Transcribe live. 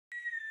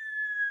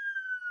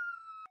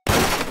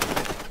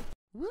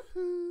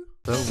Woohoo!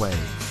 The way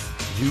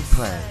you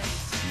play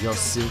your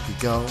silky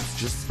goal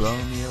just blow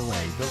me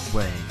away. The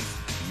way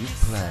you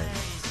play,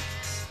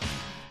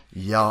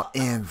 you're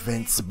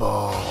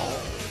invincible.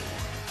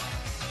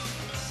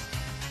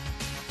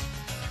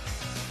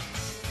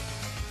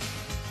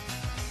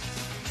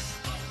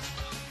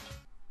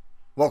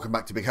 Welcome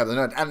back to Big Head the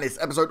Nerd and this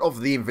episode of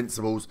The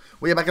Invincibles.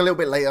 We are back a little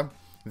bit later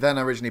than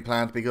originally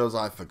planned because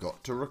I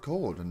forgot to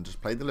record and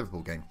just played the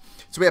Liverpool game.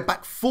 So we are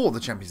back for the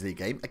Champions League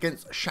game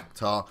against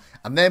Shakhtar,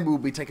 and then we'll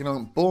be taking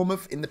on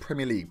Bournemouth in the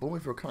Premier League.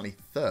 Bournemouth are currently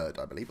third,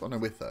 I believe. Oh no,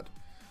 we're third.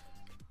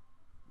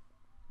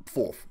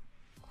 Fourth.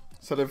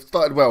 So they've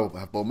started well,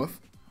 have Bournemouth.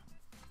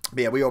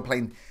 But yeah, we are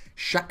playing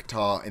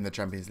Shakhtar in the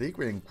Champions League.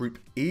 We're in Group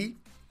E.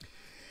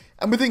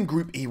 And within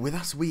Group E with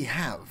us we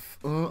have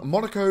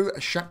Monaco,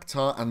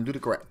 Shakhtar and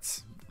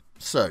Ludogorets.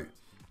 So,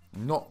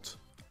 not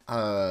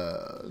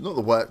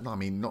the worst, I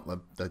mean, not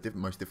the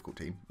most difficult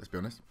team, let's be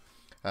honest.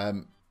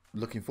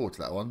 Looking forward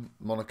to that one.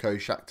 Monaco,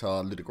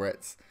 Shakhtar,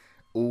 Ludogorets,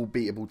 all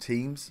beatable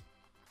teams.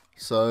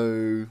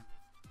 So,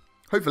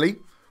 hopefully,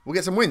 we'll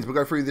get some wins. We'll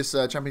go through this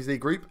Champions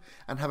League group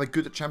and have a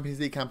good Champions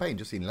League campaign.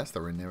 Just seen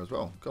Leicester in there as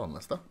well. Go on,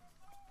 Leicester.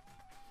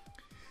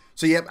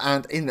 So, yep,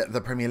 and in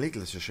the Premier League,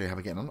 let's just show you how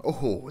we're getting on.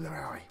 Oh, where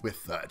are we? We're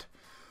third.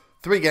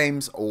 3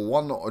 games,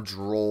 1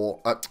 draw,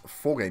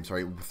 4 games,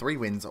 sorry, 3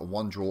 wins,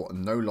 1 draw,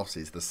 no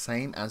losses. The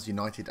same as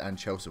United and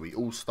Chelsea. We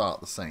all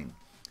start the same.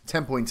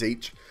 10 points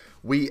each.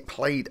 We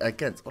played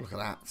against, oh look at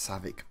that,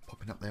 Savic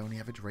popping up there on the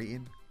average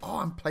rating. Oh,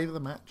 I'm player of the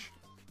match.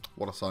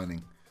 What a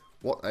signing.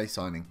 What a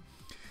signing.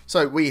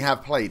 So we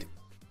have played,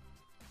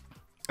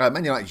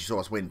 Man United, you saw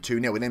us win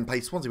 2-0. We then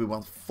played Swansea, we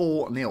won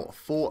 4-0.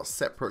 4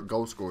 separate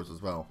goal scorers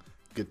as well.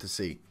 Good to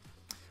see.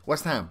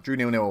 West Ham drew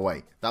 0-0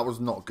 away. That was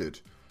not good.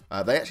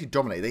 They actually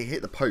dominated. They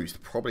hit the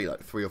post probably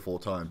like 3 or 4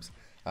 times.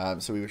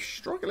 So we were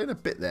struggling a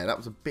bit there. That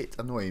was a bit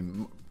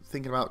annoying.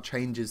 Thinking about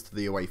changes to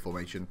the away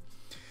formation.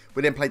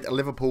 We then played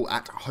Liverpool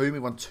at home. We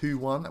won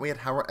 2-1. We had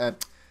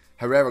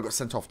Herrera got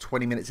sent off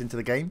 20 minutes into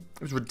the game.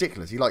 It was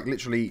ridiculous. He like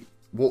literally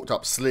walked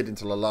up, slid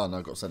into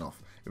Lallana, got sent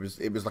off.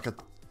 It was like a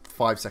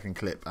 5-second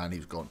clip and he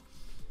was gone.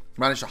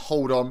 Managed to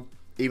hold on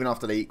even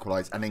after they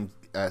equalised. And then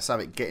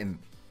Savic getting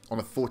on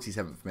the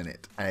 47th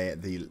minute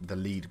the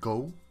lead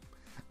goal.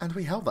 And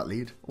we held that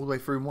lead all the way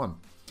through and won.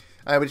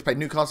 We just played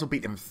Newcastle,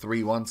 beat them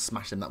 3-1,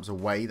 smashed them. That was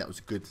away. That was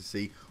good to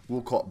see.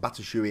 Walcott,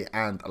 Batshuayi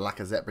and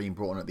Lacazette being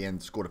brought on at the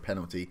end, scored a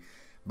penalty.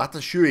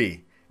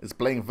 Batshuayi is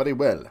playing very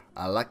well.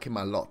 I like him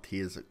a lot.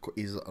 He's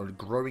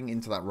growing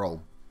into that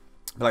role.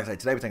 But like I say,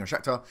 today we're taking on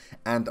Shakhtar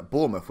and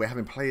Bournemouth. We're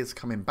having players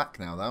coming back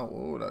now, though.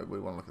 Oh, no, we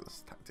want to look at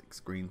this tactics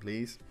screen,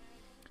 please.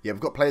 Yeah,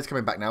 we've got players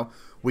coming back now.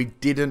 We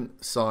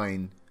didn't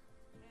sign,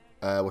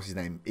 what's his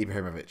name?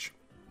 Ibrahimovic.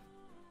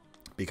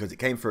 Because it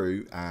came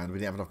through and we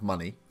didn't have enough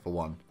money, for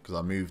one, because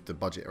I moved the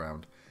budget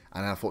around.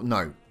 And I thought,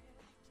 no,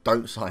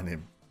 don't sign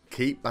him.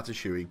 Keep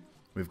Batshuayi.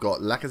 We've got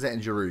Lacazette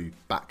and Giroud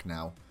back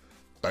now.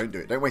 Don't do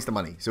it. Don't waste the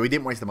money. So we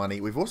didn't waste the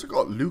money. We've also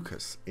got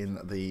Lucas in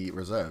the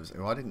reserves,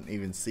 who I didn't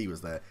even see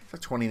was there. He's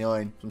like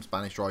 29, some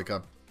Spanish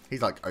striker.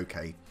 He's like,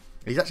 okay.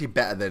 He's actually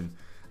better than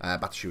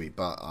Batshuayi,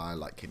 but I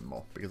like him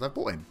more because I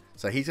bought him.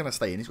 So he's going to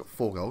stay in. He's got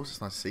 4 goals.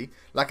 It's nice to see.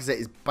 Lacazette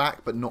is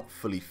back, but not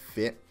fully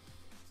fit.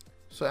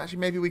 So actually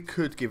maybe we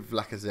could give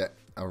Lacazette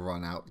a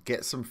run out.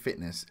 Get some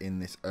fitness in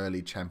this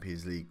early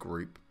Champions League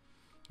group.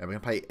 We're going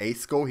to play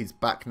Isco. He's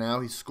back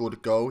now. He's scored a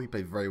goal. He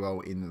played very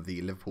well in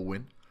the Liverpool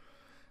win.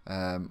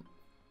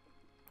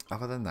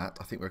 Other than that,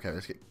 I think we're okay.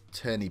 Let's get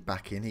Tierney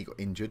back in. He got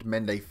injured.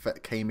 Mende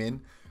came in.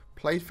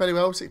 Played fairly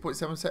well.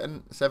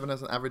 6.77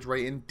 as an average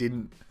rating.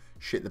 Didn't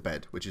shit the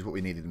bed, which is what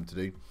we needed him to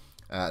do.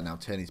 Now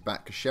Tierney's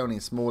back. Koscielny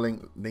and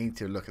Smalling need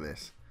to look at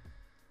this.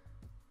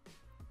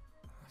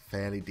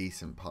 Fairly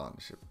decent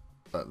partnership.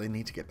 But they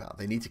need to get better.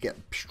 They need to get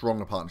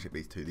stronger partnership,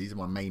 these two. These are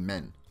my main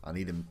men. I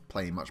need them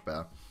playing much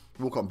better.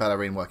 Walcott and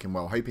Bellerin working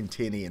well. Hoping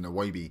Tierney and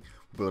Iwobi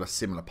will build a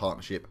similar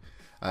partnership.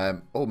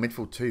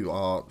 Midfield 2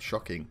 are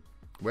shocking.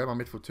 Where are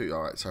my midfield 2?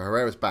 Alright, so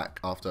Herrera's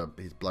back after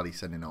his bloody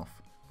sending off.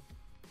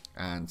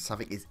 And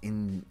Savic is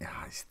in...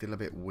 he's still a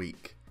bit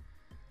weak.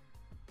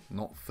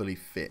 Not fully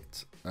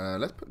fit.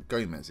 Let's put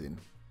Gomez in.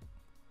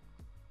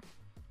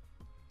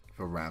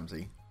 For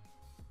Ramsey.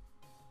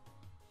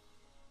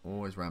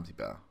 Or is Ramsey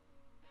better?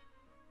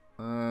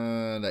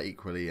 They're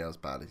equally as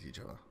bad as each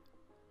other.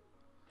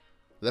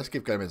 Let's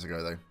give Gomez a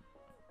go though.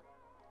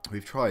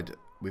 We've tried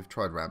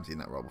Ramsey in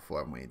that role before,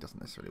 haven't we? It doesn't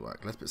necessarily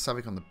work. Let's put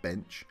Savic on the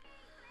bench.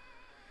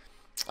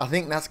 I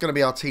think that's going to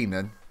be our team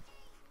then.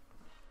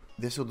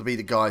 This will be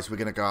the guys we're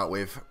going to go out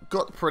with.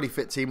 Got a pretty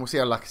fit team. We'll see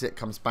how Lacazette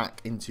comes back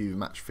into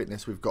match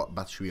fitness. We've got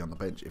Batshuayi on the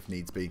bench if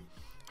needs be.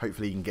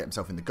 Hopefully he can get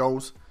himself in the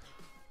goals.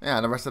 Yeah,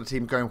 and the rest of the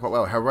team going quite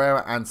well.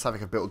 Herrera and Savic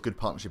have built a good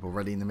partnership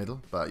already in the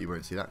middle, but you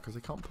won't see that because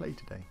they can't play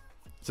today.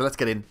 So let's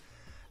get in.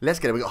 Let's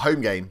get in. We've got a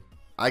home game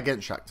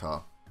against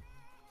Shakhtar.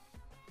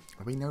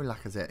 We know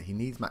Lacazette. He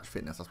needs match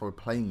fitness. That's why we're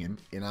playing him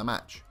in our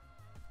match.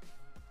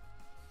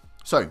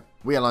 So,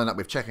 we are lined up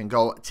with Cech and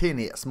goal.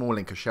 Tierney,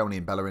 Smalling, Koscielny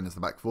and Bellerin as the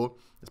back 4.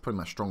 It's probably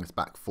my strongest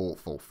back 4,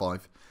 4,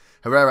 5.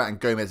 Herrera and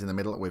Gomez in the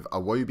middle with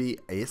Iwobi,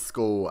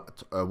 Isco,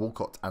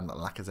 Walcott and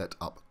Lacazette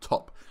up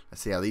top.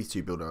 Let's see how these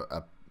two build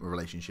a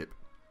relationship.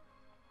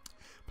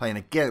 Playing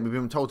again, we've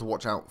been told to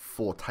watch out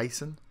for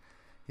Tyson.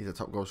 He's a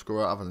top goal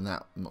scorer. Other than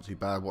that, not too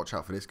bad. Watch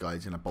out for this guy.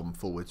 He's going to bomb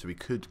forward, so we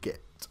could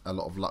get a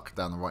lot of luck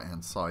down the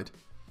right-hand side.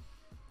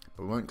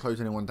 But we won't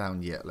close anyone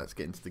down yet. Let's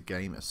get into the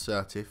game.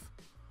 Assertive.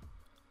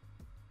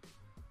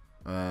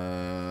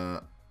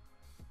 The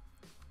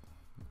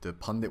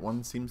pundit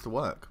one seems to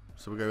work,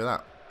 so we'll go with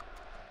that.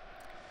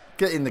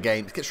 Get in the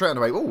game. Let's get straight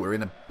underway. Oh, we're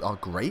in our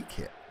grey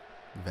kit.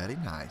 Very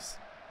nice.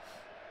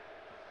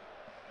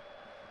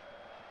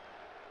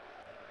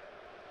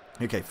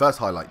 Okay, first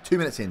highlight. 2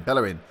 minutes in.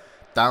 Bellerin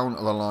down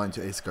the line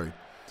to Isco.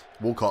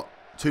 Walcott,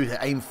 2 to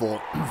aim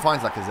for.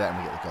 Finds Lacazette and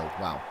we get the goal.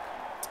 Wow.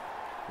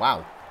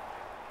 Wow.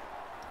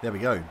 There we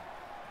go.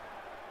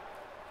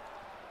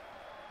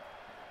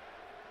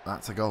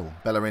 That's a goal.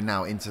 Bellerin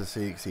now into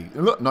CXC.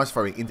 Look, nice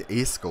throwing into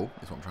Isco,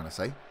 is what I'm trying to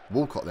say.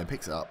 Walcott then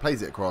picks it up,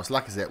 plays it across.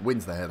 Lacazette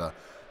wins the header.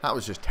 That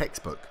was just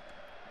textbook.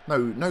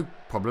 No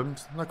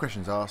problems. No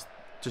questions asked.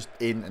 Just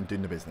in and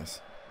doing the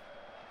business.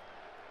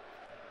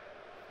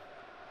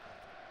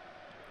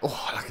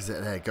 Oh,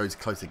 Lacazette there. Goes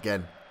close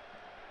again.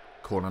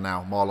 Corner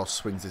now. Marlos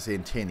swings this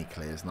in. Tierney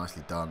clears.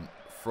 Nicely done.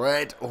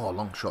 Fred. Oh,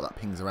 long shot that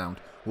pings around.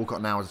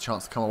 Walcott now has a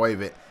chance to come away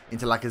with it.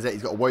 Into Lacazette.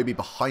 He's got a Iwobi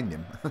behind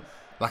him.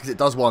 Lacazette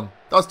does one.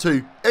 Does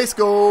two.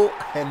 Isco.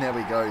 And there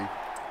we go.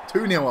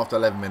 2-0 after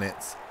 11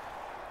 minutes.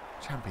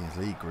 Champions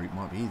League group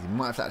might be easy. We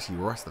might have to actually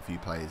rest a few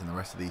players in the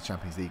rest of these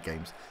Champions League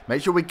games.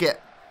 Make sure we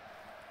get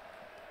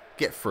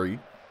through.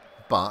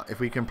 But if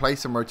we can play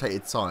some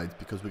rotated sides,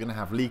 because we're going to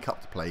have League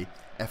Cup to play,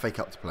 FA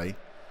Cup to play.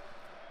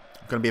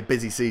 It's going to be a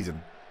busy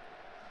season.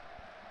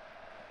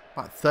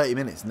 About 30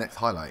 minutes, next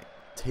highlight.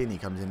 Tierney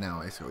comes in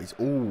now. It's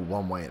all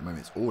one way at the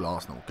moment. It's all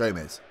Arsenal.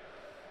 Gomez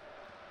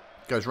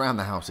goes round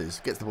the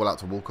houses. Gets the ball out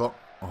to Walcott.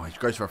 Oh, he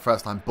goes for a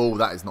first time ball.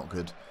 That is not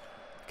good.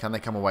 Can they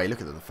come away?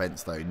 Look at the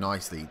defence though.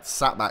 Nicely.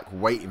 Sat back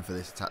waiting for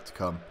this attack to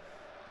come.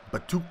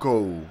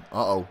 Batuko.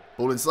 Uh-oh.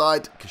 Ball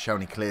inside.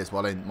 Koscielny clears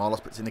well in.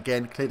 Marlos puts in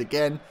again. Cleared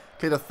again.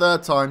 Cleared a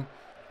third time.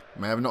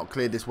 May have not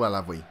cleared this well,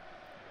 have we?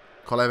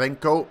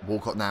 Kolevenko.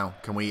 Walcott now.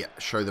 Can we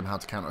show them how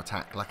to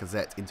counter-attack?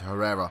 Lacazette into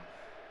Herrera.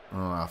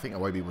 Oh, I think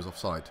Iwobi was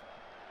offside.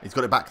 He's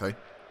got it back though.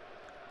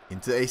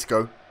 Into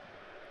Isco.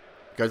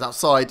 Goes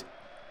outside.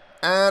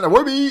 And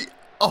Iwobi.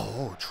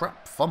 Oh,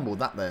 trap fumbled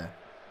that there.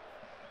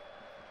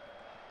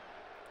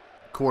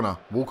 Corner.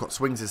 Walcott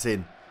swings this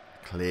in.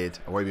 Cleared.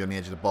 Iwobi on the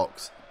edge of the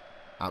box.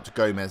 Out to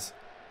Gomez.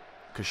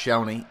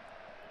 Koscielny.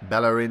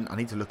 Bellerin. I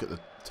need to look at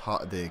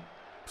the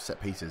set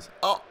pieces.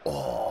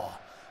 Oh.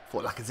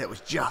 Thought Lacazette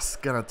was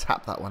just going to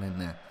tap that one in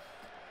there.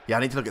 Yeah,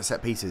 I need to look at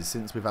set pieces.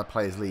 Since we've had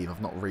players leave,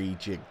 I've not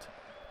rejigged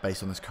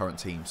based on this current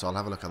team. So I'll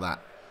have a look at that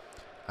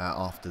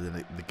after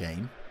the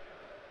game.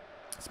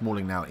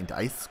 Smalling now into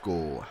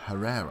Isco.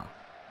 Herrera.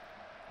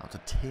 Out to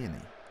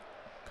Tierney.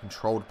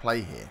 Controlled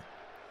play here.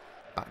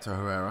 Back to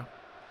Herrera.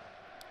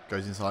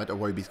 Goes inside.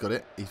 Iwobi's got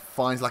it. He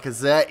finds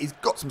Lacazette. He's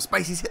got some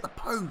space. He's hit the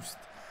post.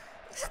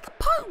 He's hit the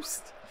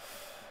post.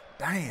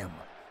 Damn.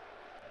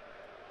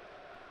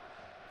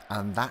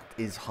 And that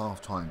is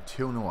half time.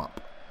 2-0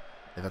 up.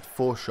 They've had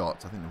 4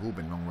 shots. I think they've all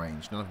been long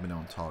range. None have been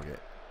on target.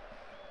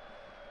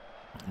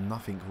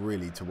 Nothing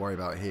really to worry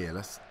about here.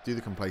 Let's do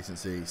the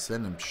complacency.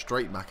 Send them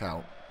straight back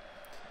out.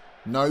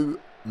 No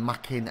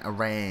mucking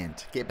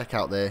around. Get back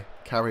out there.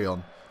 Carry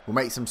on. We'll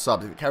make some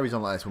subs. If it carries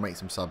on like this, we'll make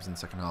some subs in the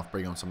second half.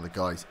 Bring on some of the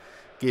guys.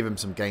 Give him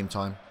some game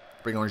time.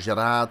 Bring on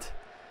Gerard.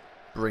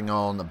 Bring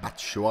on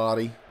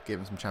Batshuayi. Give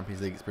him some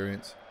Champions League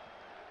experience.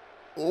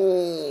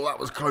 Oh, that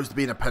was close to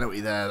being a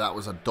penalty there. That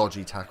was a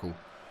dodgy tackle.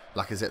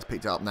 Lacazette's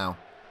picked it up now.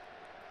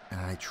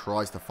 And he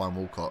tries to find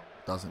Walcott.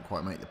 Doesn't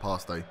quite make the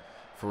pass though.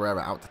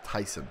 Ferreira out to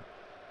Tyson.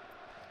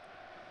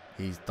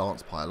 He's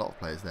danced by a lot of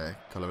players there.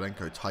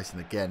 Kolevenko, Tyson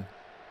again.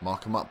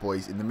 Mark him up,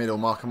 boys. In the middle,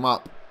 mark him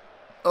up.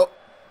 Oh,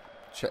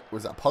 check.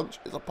 Was that a punch?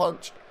 It's a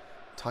punch.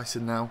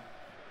 Tyson now.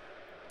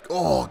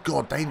 Oh,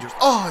 God, dangerous.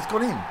 Oh, it's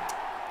gone in.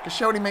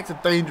 Koscielny makes a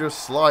dangerous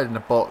slide in the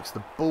box.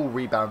 The ball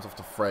rebounds off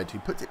to Fred, who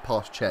puts it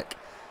past Czech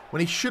when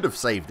he should have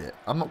saved it.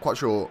 I'm not quite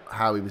sure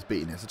how he was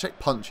beating it. So Czech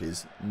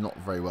punches not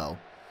very well.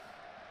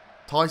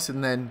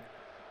 Tyson then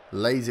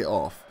lays it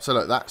off. So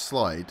look, that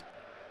slide.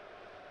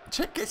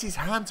 Czech gets his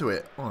hand to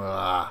it.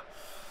 Ugh.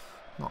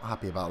 Not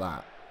happy about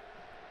that.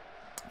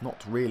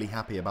 Not really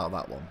happy about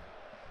that one.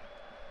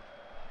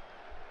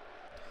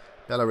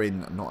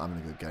 Bellerin not having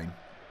a good game.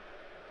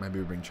 Maybe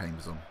we bring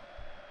Chambers on.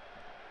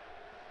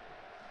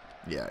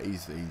 Yeah,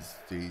 he's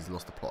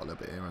lost the plot a little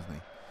bit here, hasn't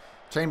he?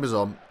 Chambers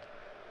on.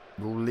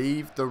 We'll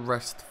leave the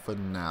rest for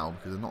now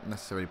because they're not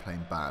necessarily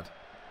playing bad.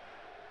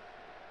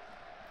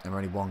 And we're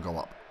only 1 goal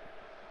up.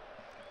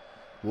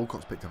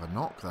 Walcott's picked up a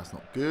knock. That's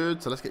not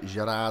good. So let's get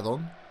Gerard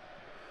on.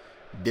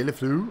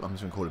 Delafleur. I'm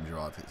just going to call him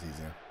Gerard. It's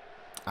easier.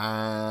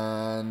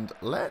 And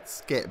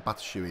let's get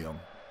Batshuayi on.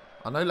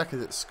 I know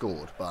Lacazette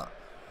scored, but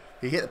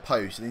he hit the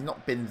post and he's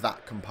not been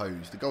that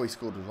composed. The goal he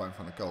scored was right in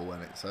front of goal,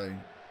 wasn't it? So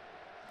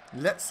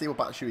let's see what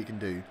Batshuayi can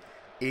do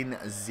in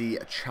the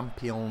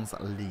Champions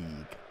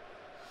League.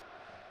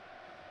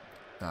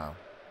 Now,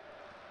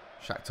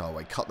 Shakhtar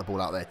away. Cut the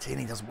ball out there.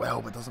 Tierney does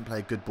well, but doesn't play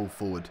a good ball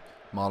forward.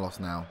 Marlos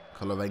now.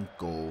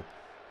 Kolovenko.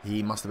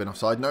 He must have been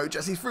offside. No,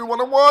 Jesse's through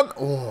 1-on-1.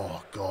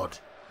 Oh, God.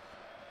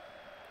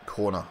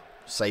 Corner.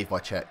 Saved by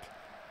Czech.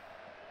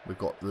 We've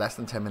got less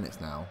than 10 minutes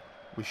now.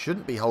 We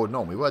shouldn't be holding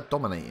on. We were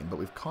dominating, but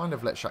we've kind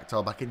of let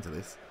Shakhtar back into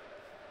this.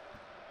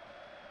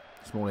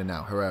 Smalling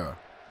now. Herrera.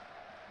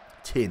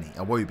 Tierney.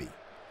 Iwobi.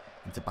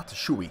 Into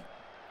Batshuayi.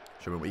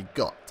 Show me what he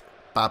got.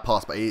 Bad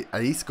pass, but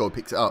Isco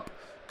picks it up.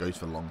 Goes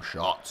for a long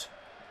shot.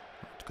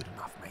 Not good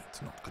enough,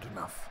 mate. Not good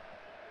enough.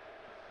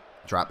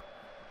 Trap.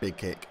 Big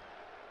kick.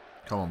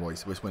 Come on,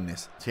 boys. Let's win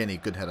this. Tierney,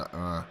 good header.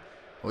 Oh,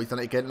 he's done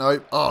it again.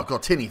 No. Oh,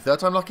 God. Tierney, third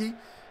time lucky.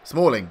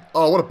 Smalling.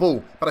 Oh, what a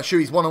ball.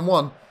 Batshuayi's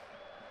 1-on-1.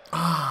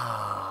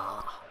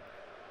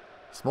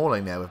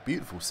 Smalling there with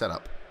beautiful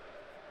setup.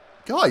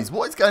 Guys,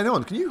 what is going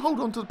on? Can you hold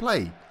on to the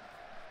play?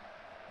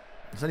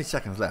 There's only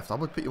seconds left. I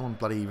would put you on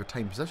bloody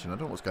retained possession. I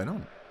don't know what's going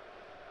on.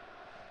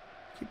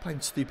 Keep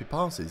playing stupid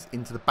passes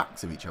into the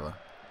backs of each other.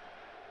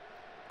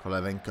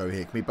 Kolovenko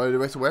here. Can we blow the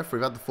whistle, ref?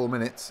 We've had the 4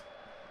 minutes.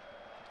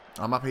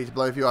 I'm happy to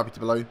blow if you're happy to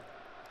blow.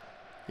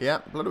 Yeah,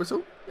 blow the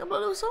whistle. Yeah,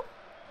 blow the whistle.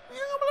 Yeah,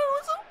 blow the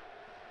whistle.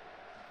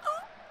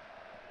 Oh.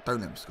 Don't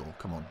let him score.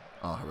 Come on.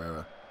 Ah,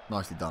 Herrera.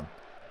 Nicely done.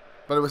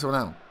 Blow the whistle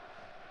now.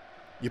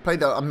 You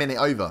played a minute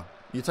over.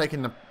 You're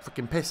taking the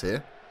freaking piss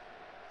here.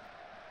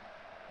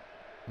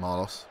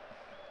 Marlos.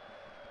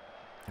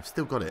 I've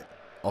still got it.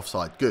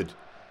 Offside. Good.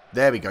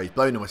 There we go. He's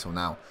blowing the whistle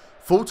now.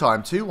 Full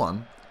time.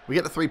 2-1. We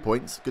get the 3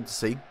 points. Good to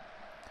see.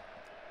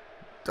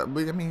 I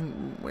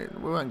mean, we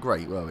weren't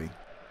great, were we?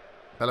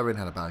 Bellerin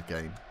had a bad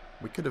game.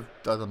 We could have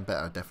done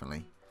better,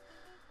 definitely.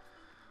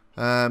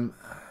 Oh.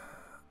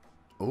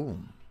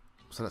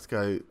 So let's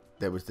go.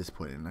 That was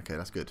disappointing. Okay,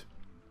 that's good.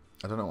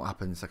 I don't know what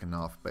happened in the second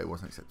half, but it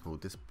wasn't acceptable.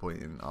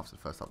 Disappointing after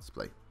the first half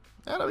display.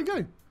 Yeah, there we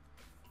go.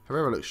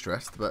 Herrera looks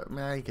stressed, but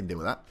he can deal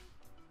with that.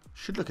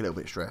 Should look a little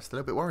bit stressed, a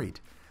little bit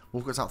worried.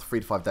 Walcott's out for 3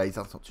 to 5 days.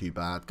 That's not too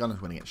bad.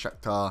 Gunners winning at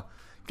Shakhtar.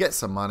 Get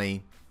some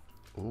money.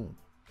 Ooh.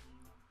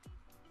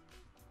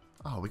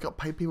 Oh, we got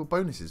paid people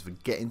bonuses for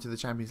getting to the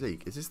Champions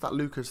League. Is this that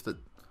Lucas that...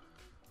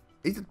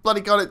 He's the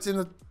bloody guy that's in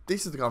the...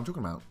 This is the guy I'm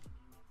talking about.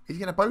 He's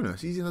getting a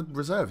bonus. He's in the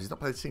reserves. He's not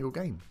played a single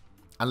game.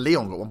 And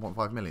Leon got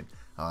 1.5 million.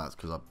 Oh, that's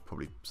because I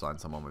probably signed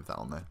someone with that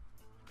on there.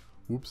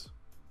 Whoops.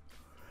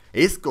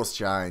 Isco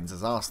shines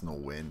as Arsenal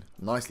win.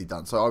 Nicely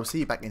done. So I will see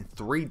you back in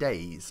 3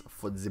 days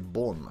for the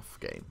Bournemouth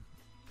game.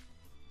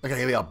 Okay,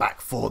 here we are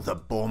back for the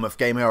Bournemouth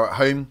game. We are at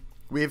home.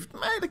 We've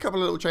made a couple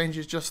of little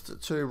changes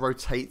just to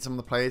rotate some of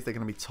the players. They're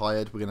going to be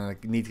tired. We're going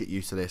to need to get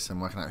used to this and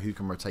working out who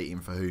can rotate in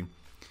for who.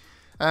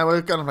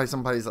 We're going to play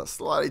some players that are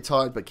slightly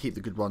tired, but keep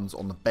the good ones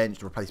on the bench,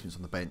 the replacements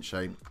on the bench.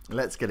 So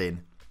let's get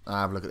in and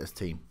have a look at this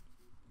team.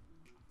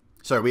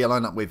 So we are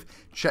lined up with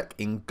Czech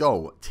in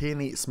goal.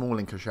 Tierney,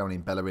 Smalling, Koscielny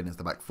and Bellerin as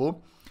the back four.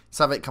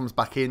 Savic comes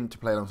back in to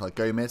play alongside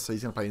Gomez, so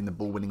he's going to play in the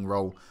ball-winning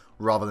role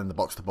rather than the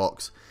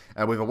box-to-box.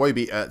 With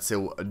Iwobi,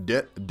 Özil,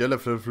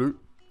 Delafleur,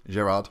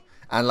 Gerrard,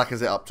 and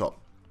Lacazette up top.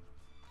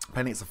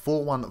 Playing it's a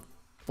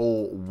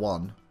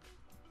 4-1-4-1,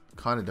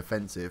 kind of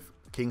defensive.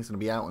 King's going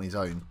to be out on his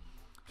own,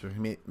 so we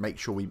can make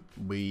sure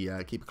we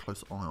keep a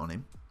close eye on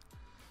him.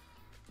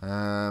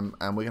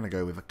 And we're going to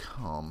go with a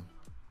calm.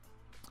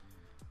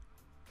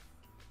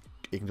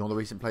 Ignore the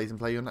recent plays and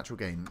play your natural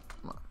game.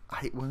 I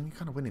hate when you're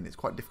kind of winning. It's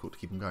quite difficult to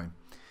keep them going.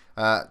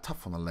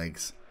 Tough on the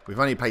legs. We've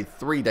only played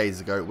 3 days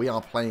ago. We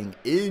are playing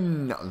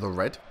in the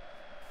red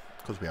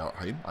because we are at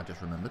home. I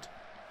just remembered.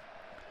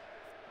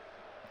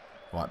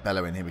 Right,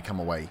 Bellerin, here we come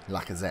away.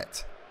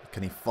 Lacazette.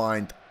 Can he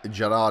find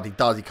Gerrard? He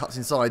does. He cuts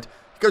inside.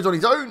 He goes on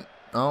his own.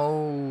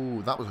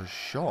 Oh, that was a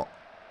shot.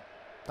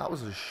 That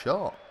was a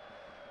shot.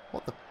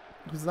 What the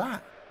was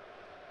that?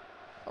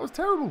 That was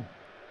terrible.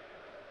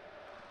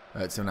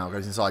 Özil now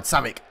goes inside.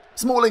 Savic.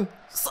 Smalling.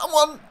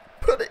 Someone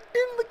put it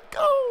in the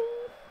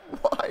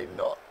goal. Why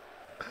not?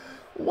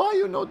 Why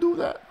you not do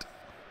that?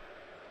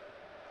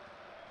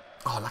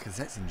 Oh,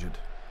 Lacazette's injured.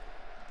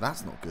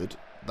 That's not good.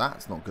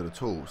 That's not good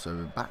at all.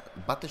 So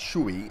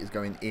Batshuayi is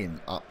going in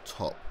up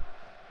top.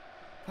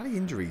 Bloody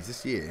injuries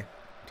this year.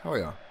 I tell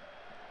ya.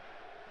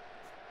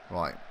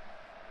 Right.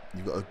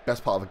 You've got the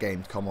best part of the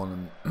game to come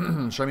on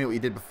and show me what you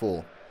did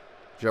before.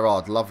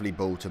 Gerrard, lovely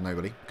ball to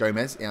nobody.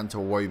 Gomez, and to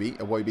Iwobi.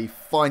 Iwobi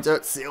finds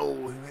Özil,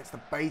 who hits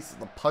the base of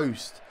the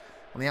post.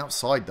 On the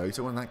outside though,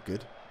 so it wasn't that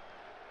good.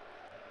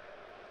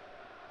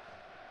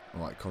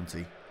 Alright,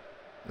 Conti.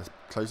 Let's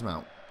close him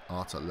out.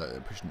 Arta,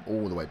 look, push him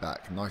all the way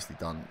back. Nicely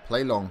done.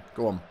 Play long.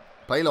 Go on.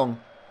 Play long.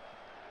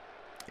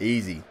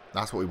 Easy.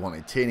 That's what we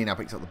wanted. Tierney now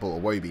picks up the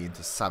ball. Iwobi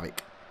into Savic.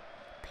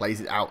 Plays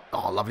it out.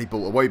 Oh, lovely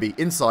ball. Iwobi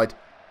inside.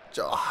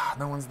 Oh,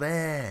 no one's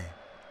there.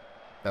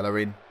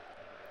 Bellerin.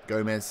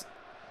 Gomez.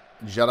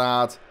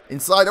 Gerrard.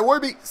 Inside.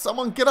 Iwobi.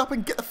 Someone get up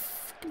and get the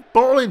fucking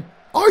ball in.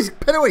 Oh, he's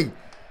penalty.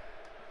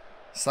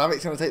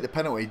 Savic's going to take the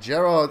penalty.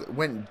 Gerrard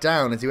went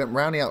down as he went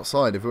round the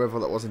outside of whoever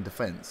that was in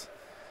defence.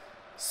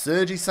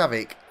 Sergi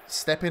Savic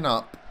stepping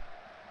up.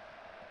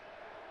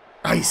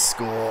 He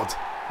scored.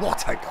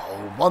 What a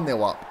goal.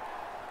 1-0 up.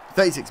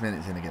 36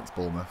 minutes in against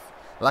Bournemouth.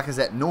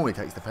 Lacazette normally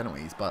takes the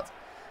penalties, but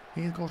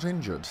he got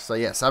injured. So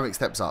yeah, Savic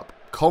steps up,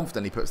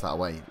 confidently puts that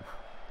away.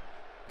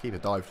 Keeper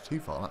dived too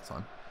far that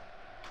time.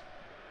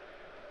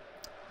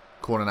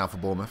 Corner now for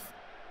Bournemouth.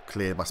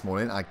 Cleared by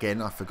Smalling.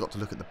 Again, I forgot to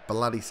look at the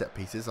bloody set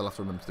pieces. I'll have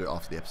to remember to do it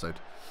after the episode.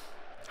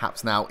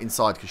 Haps now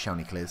inside because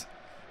Shawnee clears.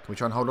 Can we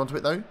try and hold on to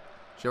it though?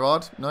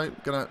 Gerrard? No,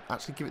 gonna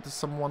actually give it to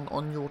someone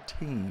on your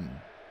team.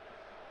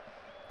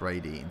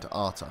 Brady into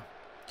Arta.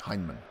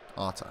 Heinemann.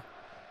 Arta.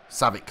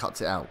 Savic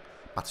cuts it out.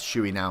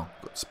 Batshuayi now.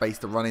 Got space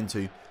to run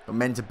into. Got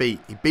men to beat.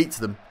 He beats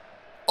them.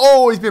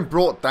 Oh, he's been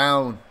brought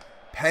down.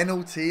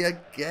 Penalty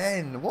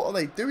again. What are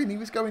they doing? He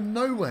was going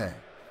nowhere.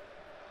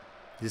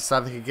 Is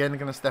Savic again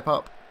going to step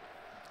up?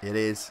 It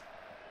is.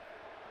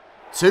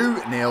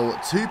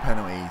 2-0. 2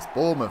 penalties.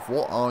 Bournemouth,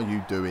 what are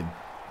you doing?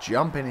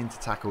 Jumping into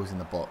tackles in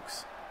the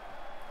box.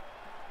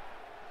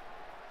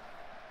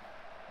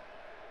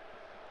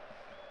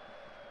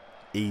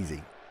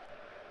 Easy.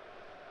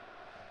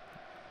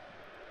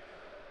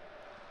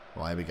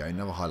 Right, here we go.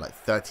 Another highlight.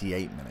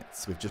 38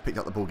 minutes. We've just picked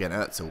up the ball again.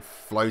 Özil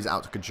flows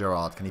out to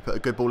Gerrard. Can he put a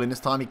good ball in this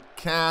time? He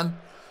can.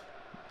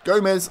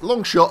 Gomez,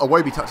 long shot.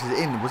 Iwobi touches it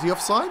in. Was he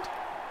offside?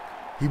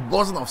 He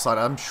wasn't offside.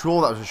 I'm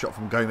sure that was a shot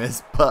from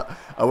Gomez, but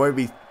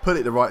Iwobi put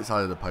it the right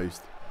side of the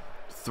post.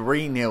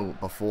 3-0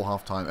 before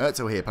half-time.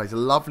 Özil here plays a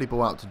lovely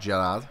ball out to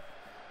Gerrard,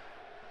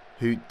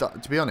 who,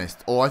 to be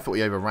honest, I thought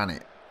he overran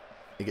it.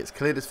 It gets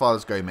cleared as far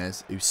as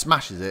Gomez, who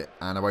smashes it,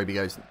 and Iwobi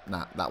goes,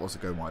 nah, that was a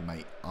go wide,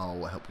 mate.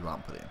 I'll help you out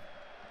and put it in.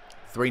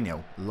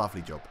 3-0.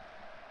 Lovely job.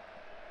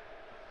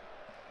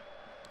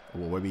 Oh,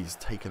 Iwobi's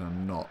taken a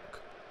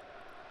knock.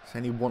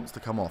 Saying he wants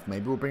to come off.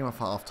 Maybe we'll bring him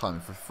off at half-time.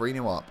 If we're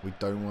 3-0 up, we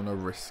don't want to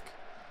risk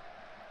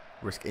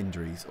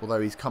injuries.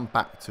 Although he's come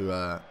back to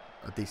a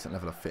decent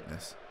level of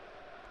fitness.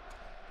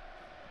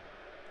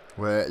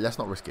 Let's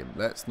not risk him.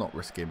 Let's not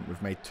risk him.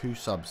 We've made 2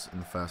 subs in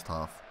the first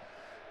half.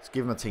 Let's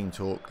give him a team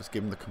talk. Let's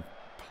give him the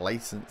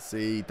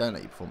complacency. Don't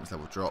let your performance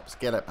level drop. Let's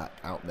get it back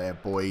out there,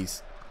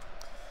 boys.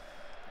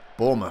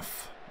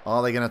 Bournemouth.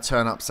 Are they going to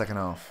turn up second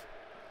half?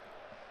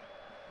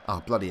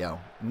 Oh, bloody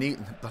hell.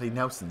 Bloody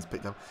Nelson's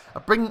picked up. I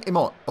bring him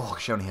on. Oh,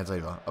 she only heads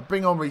over. I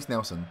bring on Reece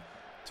Nelson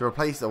to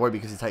replace Iwobi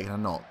because he's taken a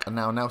knock. And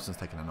now Nelson's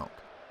taken a knock.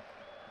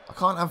 I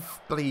can't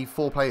have bloody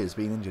 4 players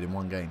being injured in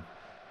one game.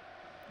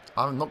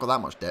 I've not got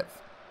that much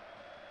depth.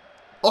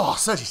 Oh,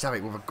 Sergi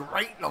Savic with a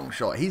great long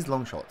shot. His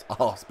long shot.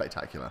 Oh,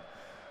 spectacular.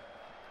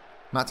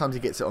 Amount of times he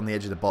gets it on the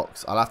edge of the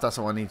box. That's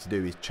what I need to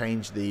do is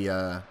change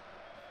the...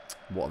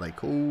 what are they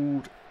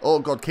called? Oh,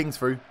 God, King's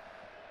through.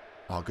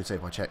 Oh, good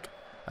save by Czech.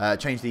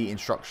 Change the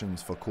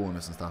instructions for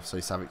corners and stuff. So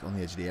Savic on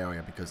the edge of the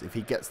area. Because if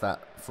he gets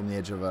that from the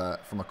edge of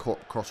from a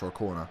cross or a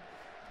corner,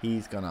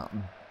 he's going to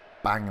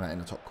bang that in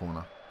the top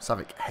corner.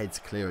 Savic heads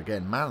clear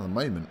again. Man of the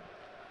moment.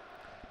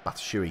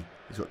 Batshuayi.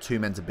 He's got 2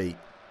 men to beat.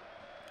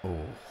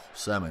 Oh,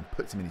 Sermon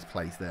puts him in his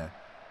place there.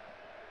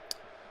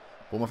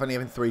 Bournemouth only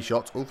having 3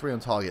 shots. All 3 on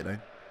target though.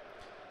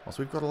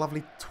 Also, we've got a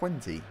lovely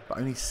 20. But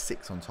only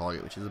 6 on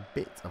target, which is a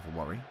bit of a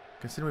worry.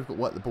 Considering we've got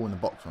work the ball in the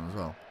box on as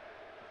well.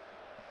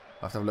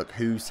 I'll have to have a look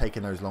who's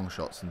taking those long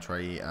shots and try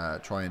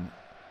and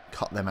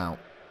cut them out.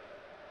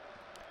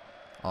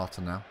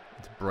 Arta now.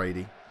 Into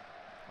Brady.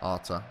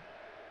 Arta.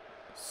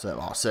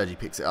 Sergi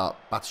picks it up.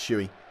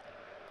 Batshuayi.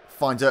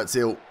 Finds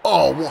Özil.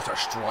 Oh, what a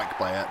strike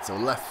by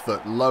Özil. Left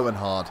foot, low and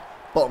hard.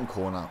 Bottom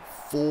corner.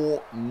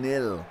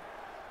 4-0.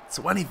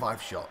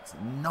 25 shots.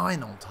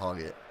 9 on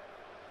target.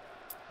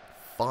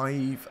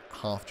 5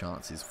 half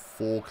chances.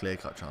 4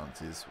 clear-cut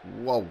chances.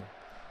 Whoa.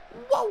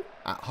 Whoa.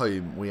 At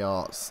home, we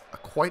are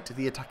quite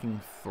the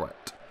attacking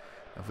threat.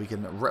 If we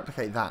can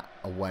replicate that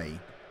away,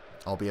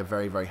 I'll be a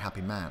very, very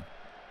happy man.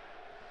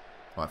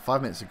 Right,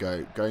 5 minutes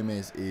ago,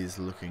 Gomez is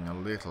looking a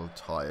little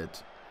tired.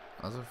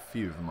 As a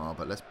few of them are,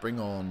 but let's bring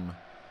on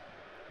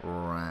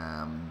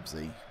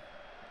Ramsey.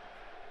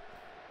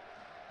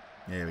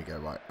 Here we go,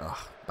 right. Ugh,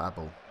 bad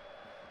ball.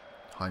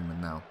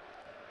 Heinemann now.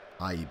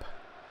 Ibe.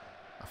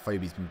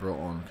 Afobe's been brought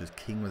on because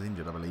King was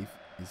injured, I believe.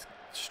 He's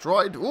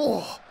stride.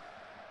 Oh!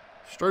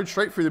 Strode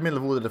straight through the middle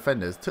of all the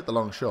defenders. Took the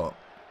long shot.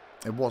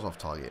 It was off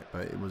target,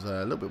 but it was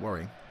a little bit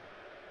worrying.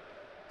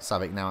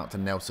 Savic now out to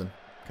Nelson.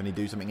 Can he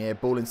do something here?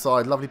 Ball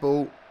inside. Lovely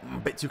ball. A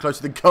bit too close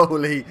to the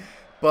goalie,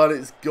 but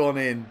it's gone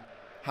in.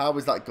 How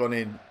has that gone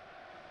in?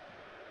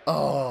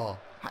 Oh,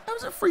 that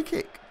was a free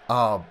kick.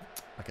 Oh,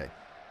 okay.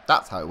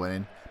 That's how it went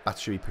in.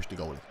 Batshuayi pushed the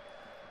goalie.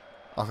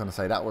 I was going to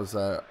say that was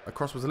a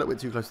cross was a little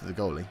bit too close to the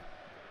goalie.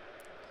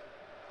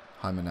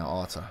 Heinemann now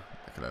Arta.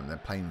 Look at them. They're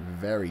playing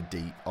very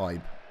deep.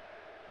 Ibe.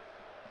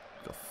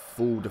 Got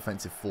full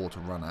defensive 4 to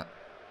run at.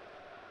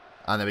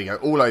 And there we go.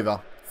 All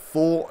over.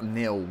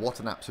 4-0. What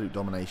an absolute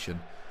domination.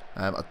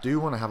 I do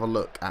want to have a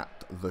look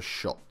at the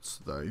shots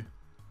though.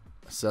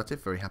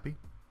 Assertive. Very happy.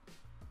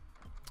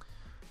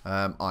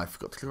 I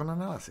forgot to click on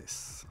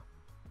analysis.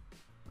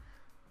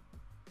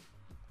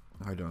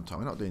 How are we doing on time?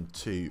 We're not doing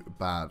too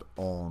bad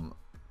on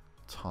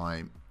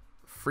time.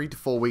 3 to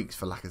 4 weeks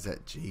for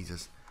Lacazette.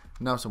 Jesus.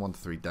 Nelson 1 to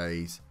 3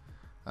 days.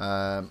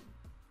 I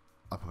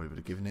probably would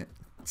have given it.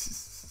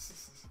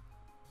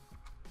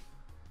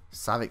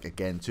 Savic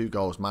again. 2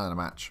 goals. Man of the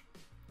match.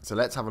 So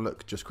let's have a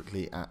look just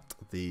quickly at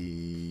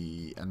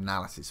the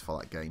analysis for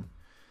that game,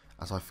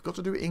 as I forgot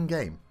to do it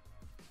in-game.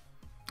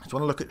 I just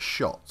want to look at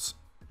shots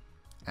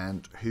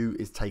and who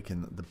is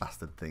taking the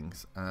bastard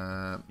things.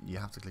 You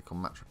have to click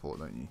on match report,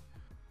 don't you?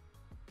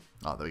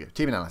 Oh, there we go.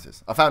 Team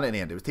analysis. I found it in the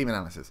end. It was team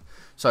analysis.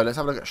 So let's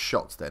have a look at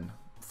shots then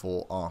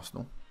for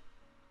Arsenal.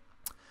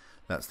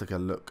 Let's take a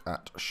look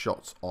at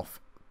shots off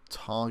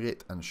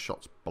target and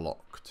shots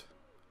blocked.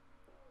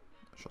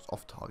 Shots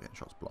off target and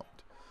shots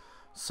blocked.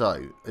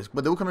 So,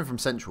 but they're all coming from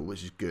central,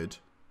 which is good.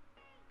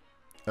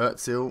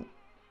 Özil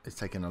is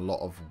taking a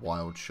lot of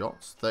wild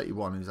shots.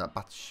 31, who's that?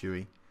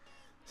 Batshuayi.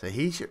 So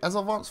he should, as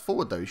I advance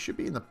forward though, he should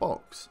be in the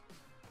box.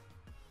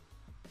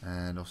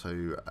 And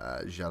also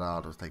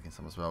Gerrard was taking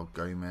some as well.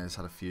 Gomez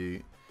had a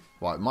few.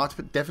 Right, might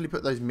definitely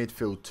put those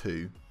midfield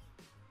two,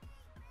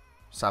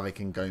 Savic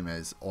and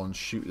Gomez, on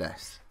shoot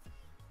less,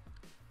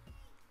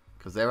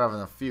 because they're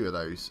having a few of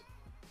those.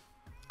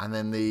 And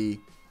then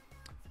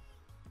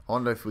I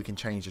wonder if we can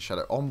change the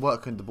shadow. On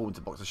working the ball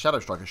into the box, the shadow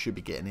striker should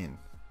be getting in.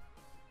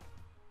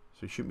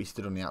 So he shouldn't be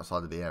stood on the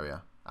outside of the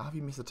area. How have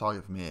you missed the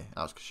target from here?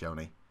 That was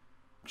Koscielny.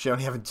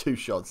 Koscielny having 2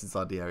 shots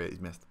inside the area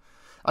he's missed.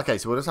 Okay,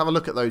 so we'll just have a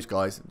look at those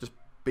guys. Just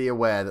be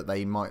aware that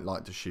they might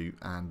like to shoot,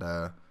 and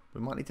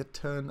we might need to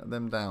turn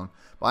them down.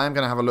 But I am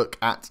going to have a look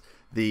at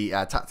the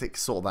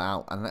tactics, sort that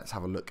out, and let's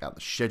have a look at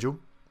the schedule.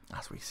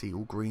 As we see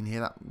all green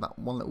here, that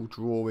one little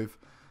draw with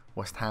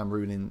West Ham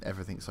ruining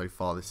everything so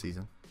far this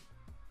season.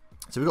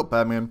 So we've got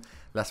Birmingham.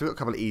 We've got a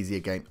couple of easier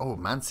games. Oh,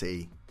 Man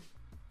City.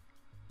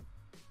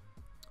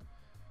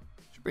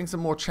 Should bring some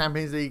more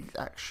Champions League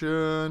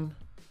action.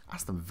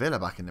 Aston Villa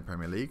back in the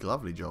Premier League.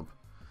 Lovely job.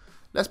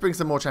 Let's bring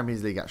some more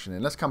Champions League action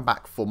in. Let's come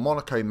back for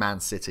Monaco, Man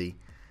City.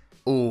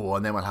 Oh,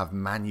 and then we'll have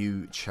Man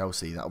U,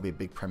 Chelsea. That'll be a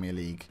big Premier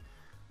League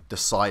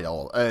decider,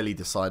 or early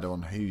decider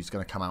on who's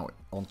going to come out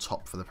on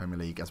top for the Premier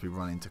League as we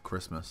run into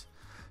Christmas.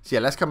 So yeah,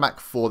 let's come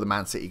back for the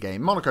Man City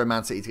game. Monaco,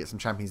 Man City, to get some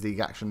Champions League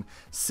action.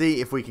 See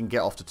if we can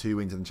get off to 2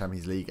 wins in the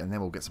Champions League, and then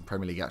we'll get some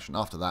Premier League action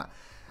after that.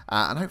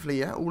 And hopefully,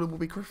 yeah, all will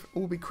be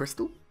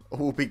crystal, all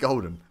will be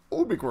golden, all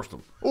will be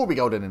crystal, all will be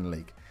golden in the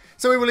league.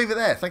 So we will leave it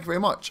there. Thank you very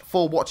much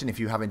for watching. If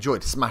you have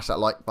enjoyed, smash that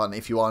like button.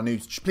 If you are new,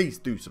 please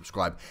do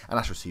subscribe. And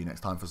I shall see you next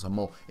time for some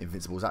more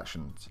Invincibles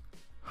actions.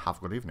 Have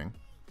a good evening.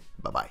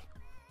 Bye-bye.